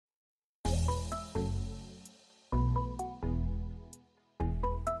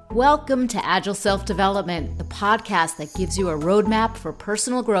Welcome to Agile Self-Development, the podcast that gives you a roadmap for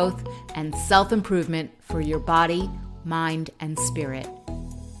personal growth and self-improvement for your body, mind, and spirit.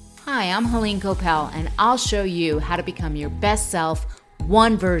 Hi, I'm Helene Coppell, and I'll show you how to become your best self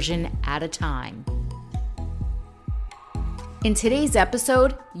one version at a time. In today's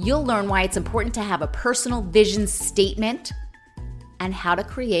episode, you'll learn why it's important to have a personal vision statement and how to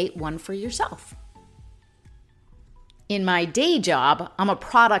create one for yourself. In my day job, I'm a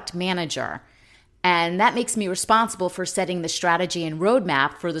product manager, and that makes me responsible for setting the strategy and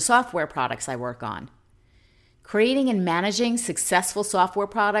roadmap for the software products I work on. Creating and managing successful software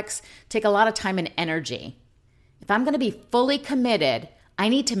products take a lot of time and energy. If I'm going to be fully committed, I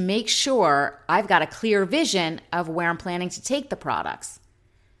need to make sure I've got a clear vision of where I'm planning to take the products.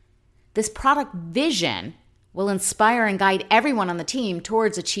 This product vision will inspire and guide everyone on the team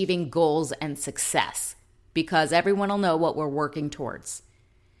towards achieving goals and success, because everyone will know what we're working towards.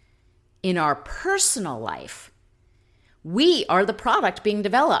 In our personal life, we are the product being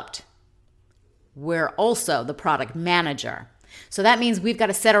developed. We're also the product manager. So that means we've got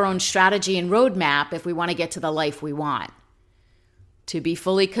to set our own strategy and roadmap if we want to get to the life we want. To be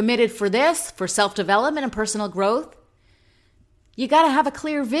fully committed for this, for self-development and personal growth, you got to have a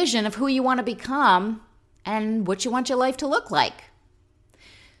clear vision of who you want to become and what you want your life to look like.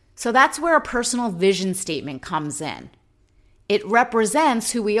 So that's where a personal vision statement comes in. It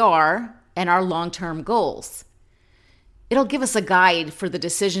represents who we are and our long-term goals. It'll give us a guide for the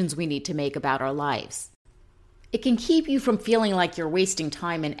decisions we need to make about our lives. It can keep you from feeling like you're wasting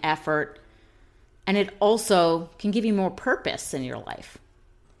time and effort, and it also can give you more purpose in your life.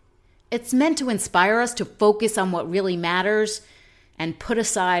 It's meant to inspire us to focus on what really matters and put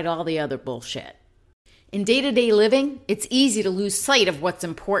aside all the other bullshit. In day-to-day living, it's easy to lose sight of what's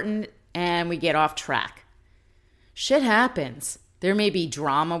important and we get off track. Shit happens. There may be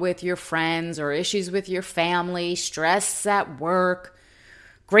drama with your friends or issues with your family, stress at work,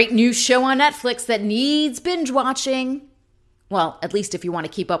 great new show on Netflix that needs binge watching. Well, at least if you want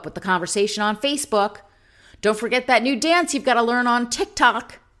to keep up with the conversation on Facebook. Don't forget that new dance you've got to learn on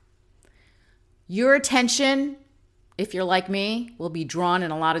TikTok. Your attention, if you're like me, will be drawn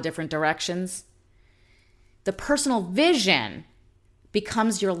in a lot of different directions. The personal vision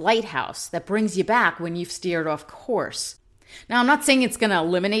becomes your lighthouse that brings you back when you've steered off course. Now, I'm not saying it's going to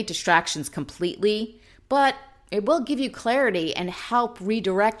eliminate distractions completely, but it will give you clarity and help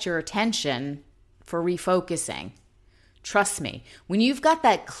redirect your attention for refocusing. Trust me, when you've got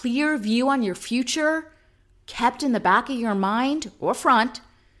that clear view on your future kept in the back of your mind or front,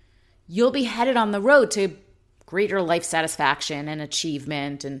 you'll be headed on the road to greater life satisfaction and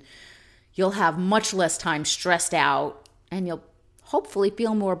achievement, and you'll have much less time stressed out, and you'll hopefully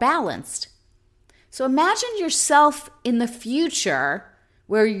feel more balanced. So imagine yourself in the future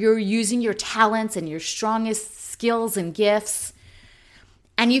where you're using your talents and your strongest skills and gifts,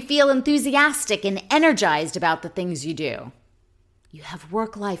 and you feel enthusiastic and energized about the things you do. You have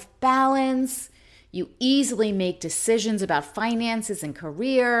work-life balance. You easily make decisions about finances and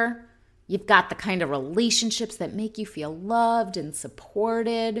career. You've got the kind of relationships that make you feel loved and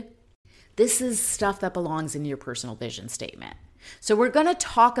supported. This is stuff that belongs in your personal vision statement. So we're going to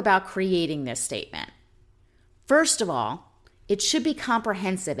talk about creating this statement. First of all, it should be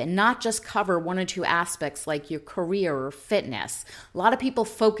comprehensive and not just cover one or two aspects like your career or fitness. A lot of people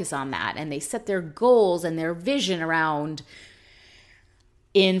focus on that and they set their goals and their vision around,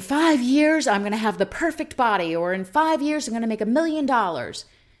 in 5 years, I'm going to have the perfect body, or in 5 years, I'm going to make $1 million.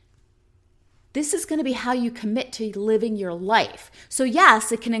 This is going to be how you commit to living your life. So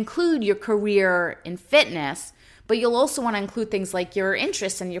yes, it can include your career in fitness, but you'll also want to include things like your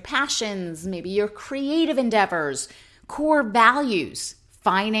interests and your passions, maybe your creative endeavors, core values,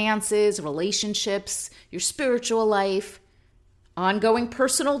 finances, relationships, your spiritual life, ongoing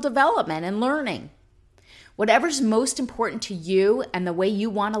personal development and learning. Whatever's most important to you and the way you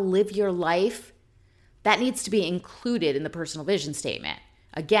want to live your life, that needs to be included in the personal vision statement.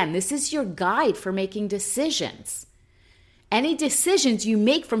 Again, this is your guide for making decisions. Any decisions you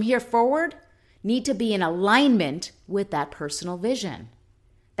make from here forward need to be in alignment with that personal vision.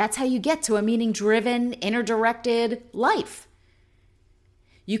 That's how you get to a meaning-driven, inner-directed life.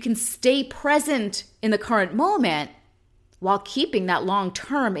 You can stay present in the current moment while keeping that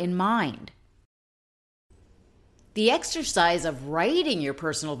long-term in mind. The exercise of writing your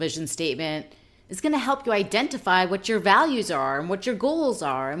personal vision statement is going to help you identify what your values are and what your goals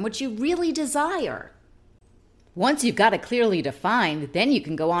are and what you really desire. Once you've got it clearly defined, then you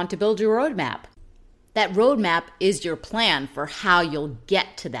can go on to build your roadmap. That roadmap is your plan for how you'll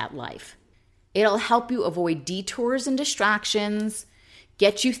get to that life. It'll help you avoid detours and distractions,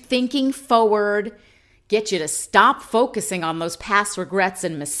 get you thinking forward, get you to stop focusing on those past regrets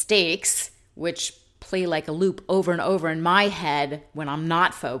and mistakes, which play like a loop over and over in my head when I'm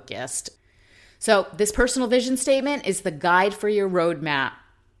not focused. So this personal vision statement is the guide for your roadmap,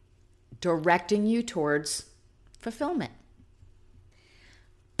 directing you towards fulfillment.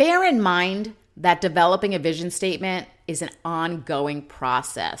 Bear in mind that developing a vision statement is an ongoing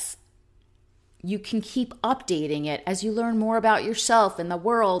process. You can keep updating it as you learn more about yourself and the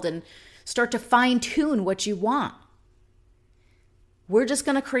world and start to fine-tune what you want. We're just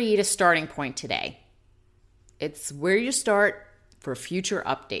going to create a starting point today. It's where you start for future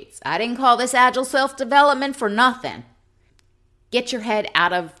updates. I didn't call this Agile Self-Development for nothing. Get your head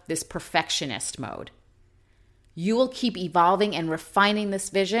out of this perfectionist mode. You will keep evolving and refining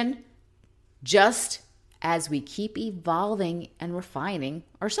this vision just as we keep evolving and refining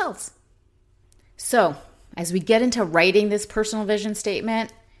ourselves. So, as we get into writing this personal vision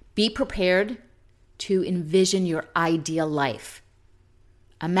statement, be prepared to envision your ideal life.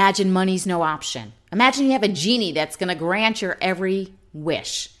 Imagine money's no option. Imagine you have a genie that's going to grant your every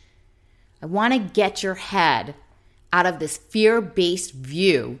wish. I want to get your head out of this fear-based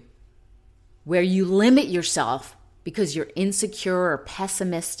view where you limit yourself because you're insecure or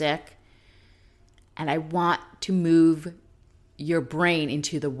pessimistic. And I want to move your brain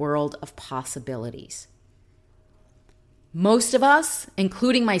into the world of possibilities. Most of us,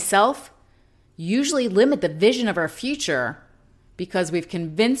 including myself, usually limit the vision of our future because we've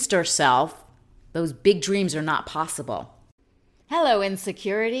convinced ourselves those big dreams are not possible. Hello,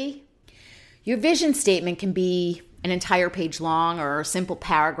 insecurity. Your vision statement can be an entire page long or a simple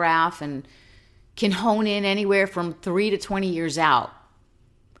paragraph and can hone in anywhere from 3 to 20 years out.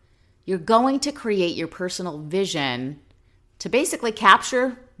 You're going to create your personal vision to basically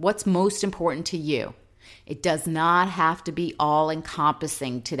capture what's most important to you. It does not have to be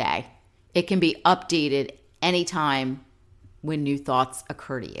all-encompassing today. It can be updated anytime when new thoughts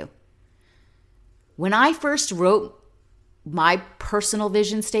occur to you. When I first wrote my personal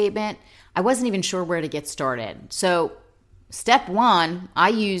vision statement, I wasn't even sure where to get started. So, step one, I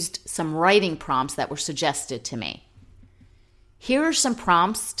used some writing prompts that were suggested to me. Here are some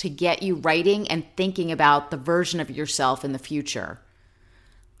prompts to get you writing and thinking about the version of yourself in the future.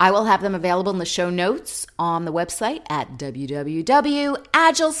 I will have them available in the show notes on the website at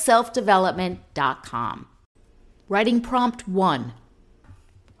www.agileselfdevelopment.com. Writing prompt 1.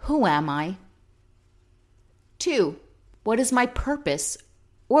 Who am I? 2. What is my purpose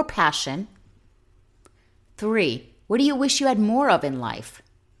or passion? 3. What do you wish you had more of in life?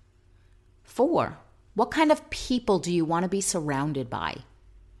 4. What kind of people do you want to be surrounded by?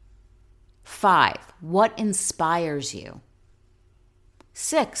 5. What inspires you?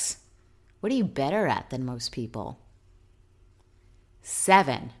 6. What are you better at than most people?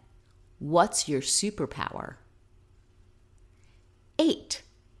 7. What's your superpower? 8.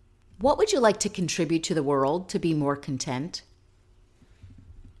 What would you like to contribute to the world to be more content?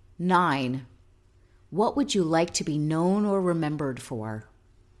 9. What would you like to be known or remembered for?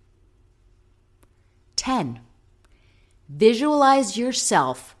 10. Visualize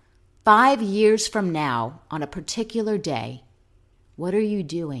yourself 5 years from now on a particular day. What are you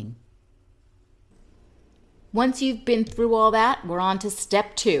doing? Once you've been through all that, we're on to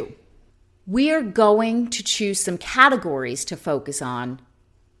step 2. We are going to choose some categories to focus on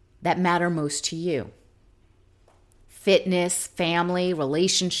that matter most to you. Fitness, family,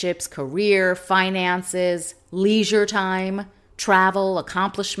 relationships, career, finances, leisure time, travel,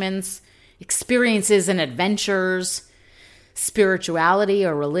 accomplishments, experiences and adventures, spirituality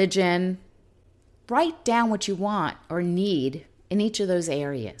or religion. Write down what you want or need in each of those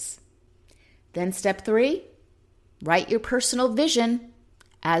areas. Then step 3, write your personal vision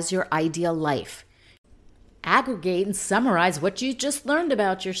as your ideal life. Aggregate and summarize what you just learned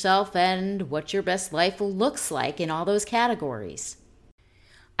about yourself and what your best life looks like in all those categories.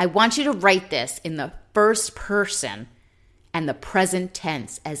 I want you to write this in the first person and the present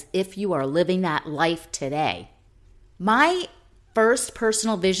tense as if you are living that life today. My first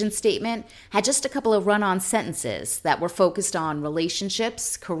personal vision statement had just a couple of run-on sentences that were focused on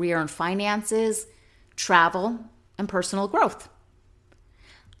relationships, career and finances, travel, and personal growth.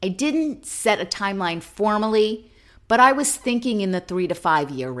 I didn't set a timeline formally, but I was thinking in the 3 to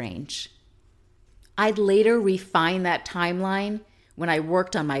 5 year range. I'd later refine that timeline when I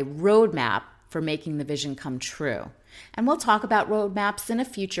worked on my roadmap for making the vision come true. And we'll talk about roadmaps in a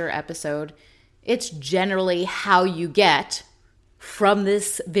future episode. It's generally how you get from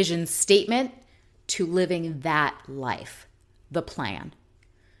this vision statement to living that life, the plan.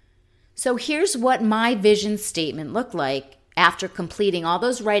 So here's what my vision statement looked like after completing all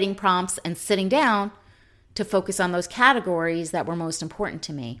those writing prompts and sitting down to focus on those categories that were most important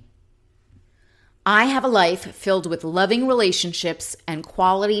to me. I have a life filled with loving relationships and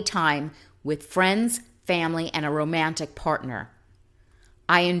quality time with friends, family, and a romantic partner.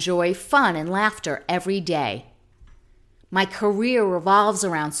 I enjoy fun and laughter every day. My career revolves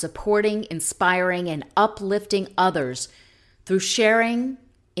around supporting, inspiring, and uplifting others through sharing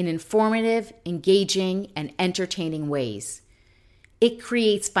in informative, engaging, and entertaining ways. It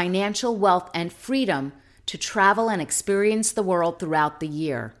creates financial wealth and freedom to travel and experience the world throughout the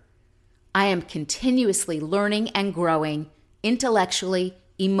year. I am continuously learning and growing intellectually,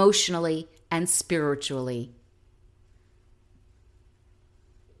 emotionally, and spiritually.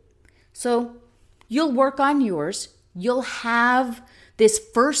 So you'll work on yours. You'll have this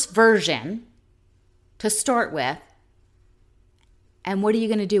first version to start with. And what are you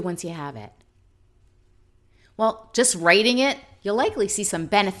going to do once you have it? Well, just writing it, you'll likely see some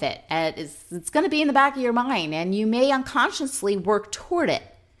benefit. It's going to be in the back of your mind, and you may unconsciously work toward it.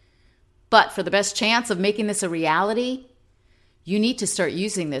 But for the best chance of making this a reality, you need to start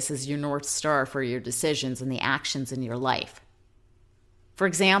using this as your North Star for your decisions and the actions in your life. For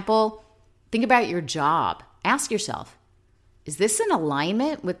example, think about your job. Ask yourself, is this in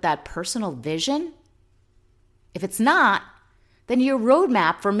alignment with that personal vision? If it's not, then your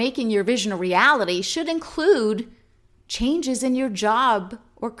roadmap for making your vision a reality should include changes in your job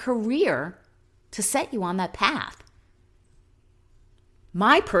or career to set you on that path.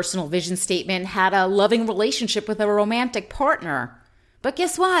 My personal vision statement had a loving relationship with a romantic partner. But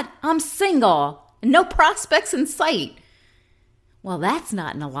guess what? I'm single and no prospects in sight. Well, that's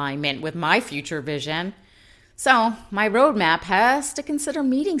not in alignment with my future vision. So my roadmap has to consider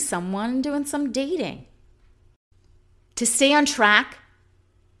meeting someone and doing some dating. To stay on track,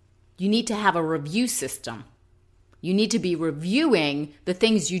 you need to have a review system. You need to be reviewing the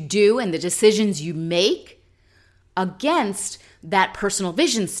things you do and the decisions you make against that personal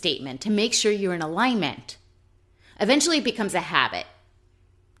vision statement to make sure you're in alignment. Eventually it becomes a habit.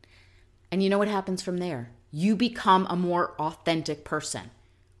 And you know what happens from there? You become a more authentic person.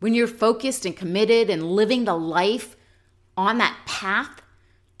 When you're focused and committed and living the life on that path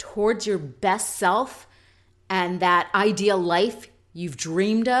towards your best self and that ideal life you've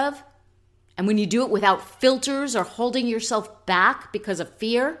dreamed of, and when you do it without filters or holding yourself back because of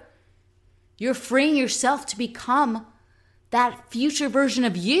fear, you're freeing yourself to become that future version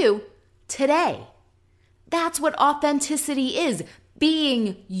of you today. That's what authenticity is.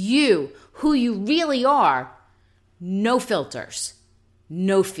 Being you, who you really are. No filters,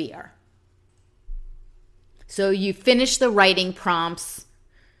 no fear. So you finished the writing prompts,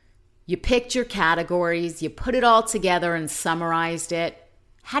 you picked your categories, you put it all together and summarized it.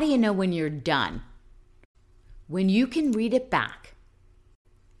 How do you know when you're done? When you can read it back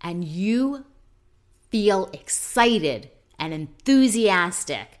and you feel excited and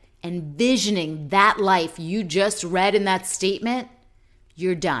enthusiastic, envisioning that life you just read in that statement,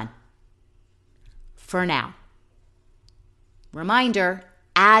 you're done. For now. Reminder,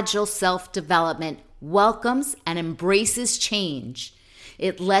 Agile self-development welcomes and embraces change.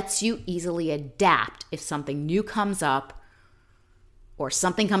 It lets you easily adapt if something new comes up or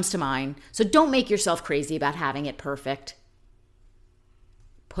something comes to mind. So don't make yourself crazy about having it perfect.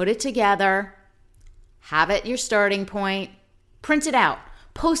 Put it together. Have it your starting point. Print it out.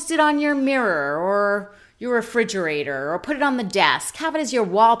 Post it on your mirror or your refrigerator or put it on the desk. Have it as your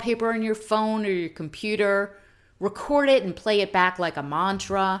wallpaper on your phone or your computer. Record it and play it back like a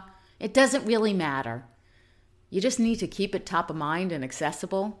mantra. It doesn't really matter. You just need to keep it top of mind and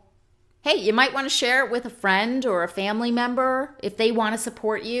accessible. Hey, you might want to share it with a friend or a family member if they want to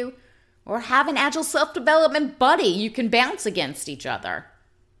support you, or have an Agile self-development buddy you can bounce against each other.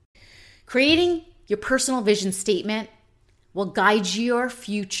 Creating your personal vision statement will guide your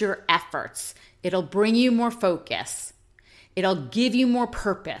future efforts. It'll bring you more focus. It'll give you more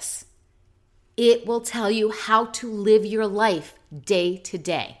purpose. It will tell you how to live your life day to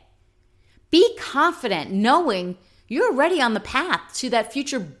day. Be confident knowing you're already on the path to that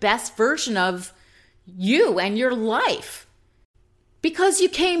future best version of you and your life. Because you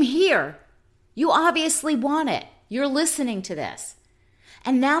came here. You obviously want it. You're listening to this.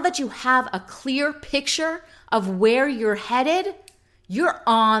 And now that you have a clear picture of where you're headed, you're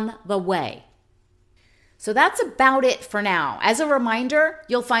on the way. So that's about it for now. As a reminder,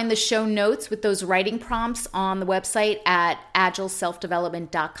 you'll find the show notes with those writing prompts on the website at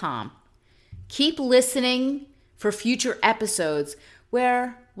agileselfdevelopment.com. Keep listening for future episodes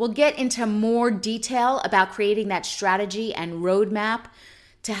where we'll get into more detail about creating that strategy and roadmap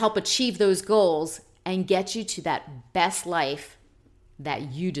to help achieve those goals and get you to that best life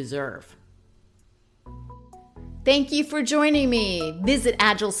that you deserve. Thank you for joining me. Visit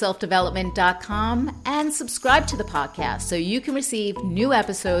agileselfdevelopment.com and subscribe to the podcast so you can receive new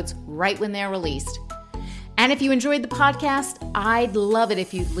episodes right when they're released. And if you enjoyed the podcast, I'd love it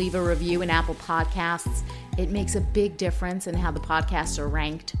if you'd leave a review in Apple Podcasts. It makes a big difference in how the podcasts are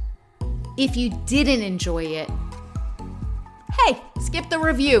ranked. If you didn't enjoy it, hey, skip the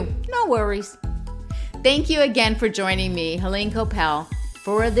review. No worries. Thank you again for joining me, Helene Coppell,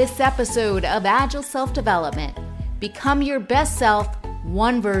 for this episode of Agile Self-Development. Become your best self,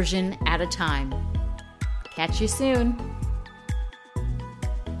 one version at a time. Catch you soon.